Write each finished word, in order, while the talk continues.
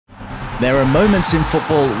There are moments in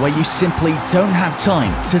football where you simply don't have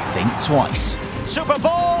time to think twice. Super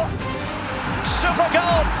ball, super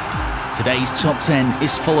goal. Today's top 10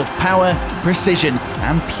 is full of power, precision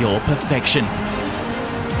and pure perfection.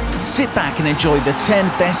 Sit back and enjoy the 10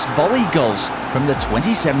 best volley goals from the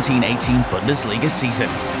 2017-18 Bundesliga season.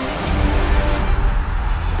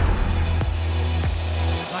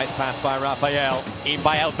 Nice pass by Raphael. In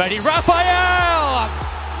by Elvedi. Raphael!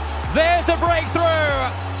 There's the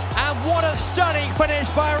breakthrough! And what a stunning finish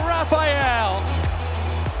by Raphael!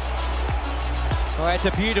 Oh, it's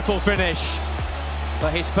a beautiful finish for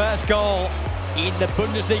his first goal in the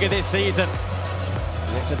Bundesliga this season.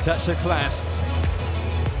 It's a touch of class.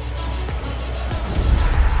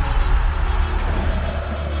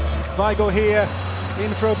 Weigl here,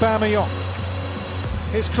 in for Aubameyang.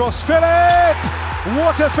 His cross, Philipp!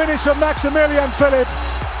 What a finish from Maximilian Philipp!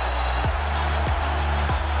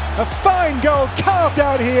 A fine goal carved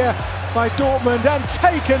out here by Dortmund and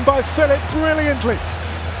taken by Philipp brilliantly.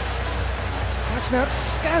 That's an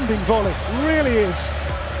outstanding volley, really is.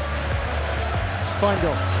 Fine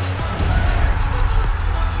goal.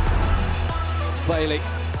 Bailey.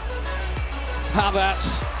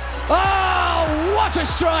 Havertz. Oh, what a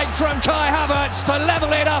strike from Kai Havertz to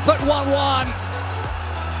level it up at 1-1.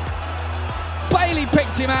 Bailey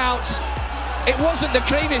picked him out. It wasn't the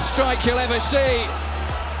cleanest strike you'll ever see,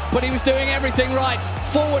 but he was doing everything right.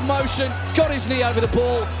 Forward motion, got his knee over the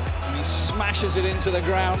ball, and he smashes it into the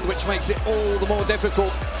ground, which makes it all the more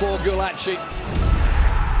difficult for Gulacsi.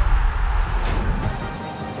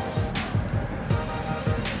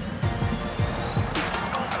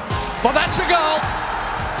 But that's a goal.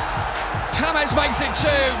 James makes it 2.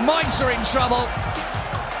 Mainz are in trouble.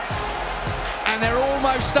 And they're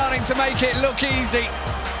almost starting to make it look easy.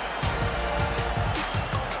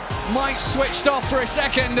 Mainz switched off for a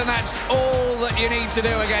second, and that's all that you need to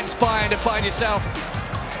do against Bayern to find yourself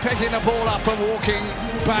picking the ball up and walking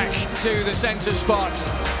back to the centre spots.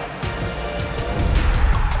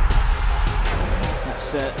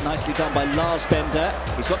 That's nicely done by Lars Bender.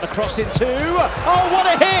 He's got the cross in too. Oh, what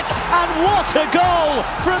a hit! And what a goal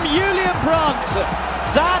from Julian Brandt!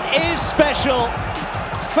 That is special.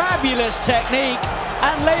 Fabulous technique.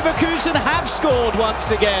 And Leverkusen have scored once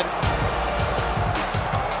again.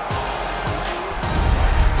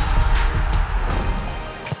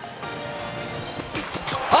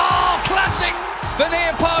 Oh, classic! The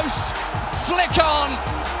near post. Flick on.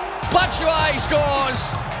 Batshuayi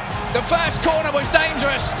scores. The first corner was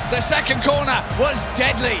dangerous, the second corner was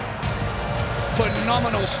deadly.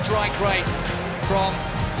 Phenomenal strike rate from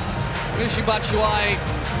Batshuayi,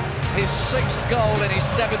 his 6th goal in his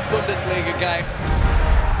 7th Bundesliga game.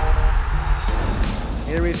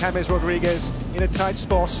 Here is James Rodriguez in a tight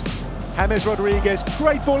spot. James Rodriguez,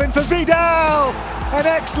 great ball in for Vidal! An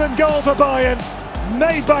excellent goal for Bayern,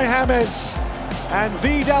 made by James. And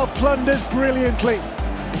Vidal plunders brilliantly.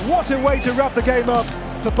 What a way to wrap the game up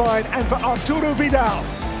for Bayern and for Arturo Vidal.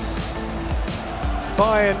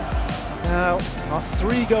 Bayern now are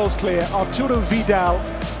 3 goals clear. Arturo Vidal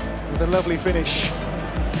with a lovely finish.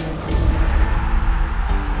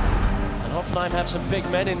 And Hoffenheim have some big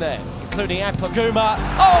men in there, including Apaguma.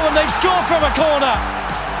 Oh, and they've scored from a corner.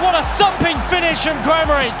 What a thumping finish from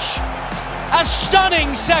Grammaric. A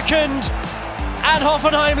stunning second, and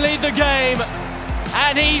Hoffenheim lead the game.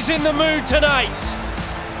 And he's in the mood tonight.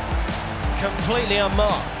 Completely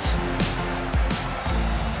unmarked.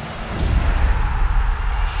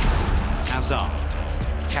 Hazard,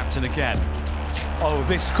 captain again. Oh,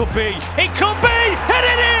 this could be, it could be, and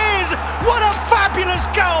it is! What a fabulous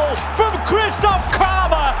goal from Christoph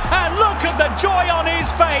Kramer, and look at the joy on his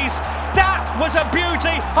face. That was a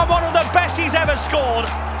beauty and one of the best he's ever scored.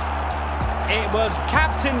 It was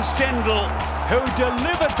Captain Stindl who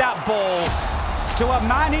delivered that ball to a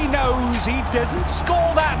man he knows he doesn't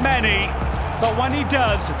score that many, but when he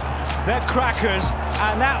does, they're crackers,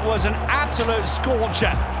 and that was an absolute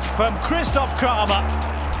scorcher from Christoph Kramer.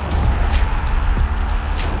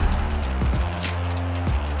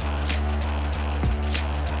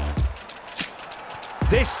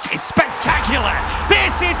 This is spectacular.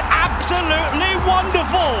 This is absolutely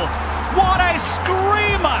wonderful. What a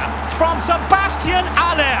screamer from Sebastian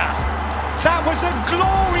Aller. That was a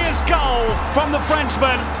glorious goal from the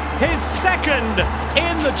Frenchman, his 2nd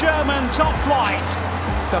in the German top flight.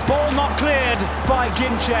 The ball not cleared by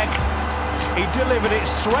Ginczek. He delivered it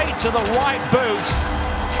straight to the right boot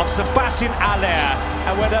of Sebastian Aller,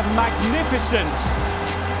 and with a magnificent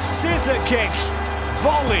scissor kick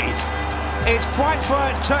volley. It's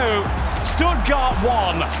Frankfurt 2, Stuttgart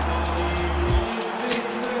 1.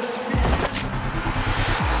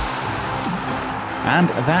 And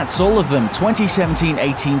that's all of them,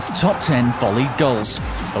 2017-18's top 10 volleyed goals.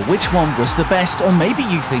 But which one was the best, or maybe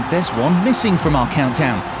you think there's one missing from our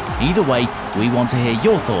countdown? Either way, we want to hear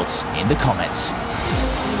your thoughts in the comments.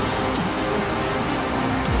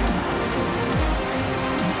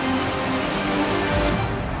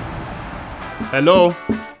 Hello,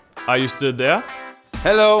 are you still there?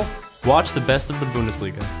 Hello! Watch the best of the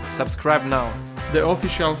Bundesliga. Subscribe now. The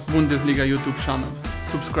official Bundesliga YouTube channel.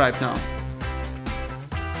 Subscribe now.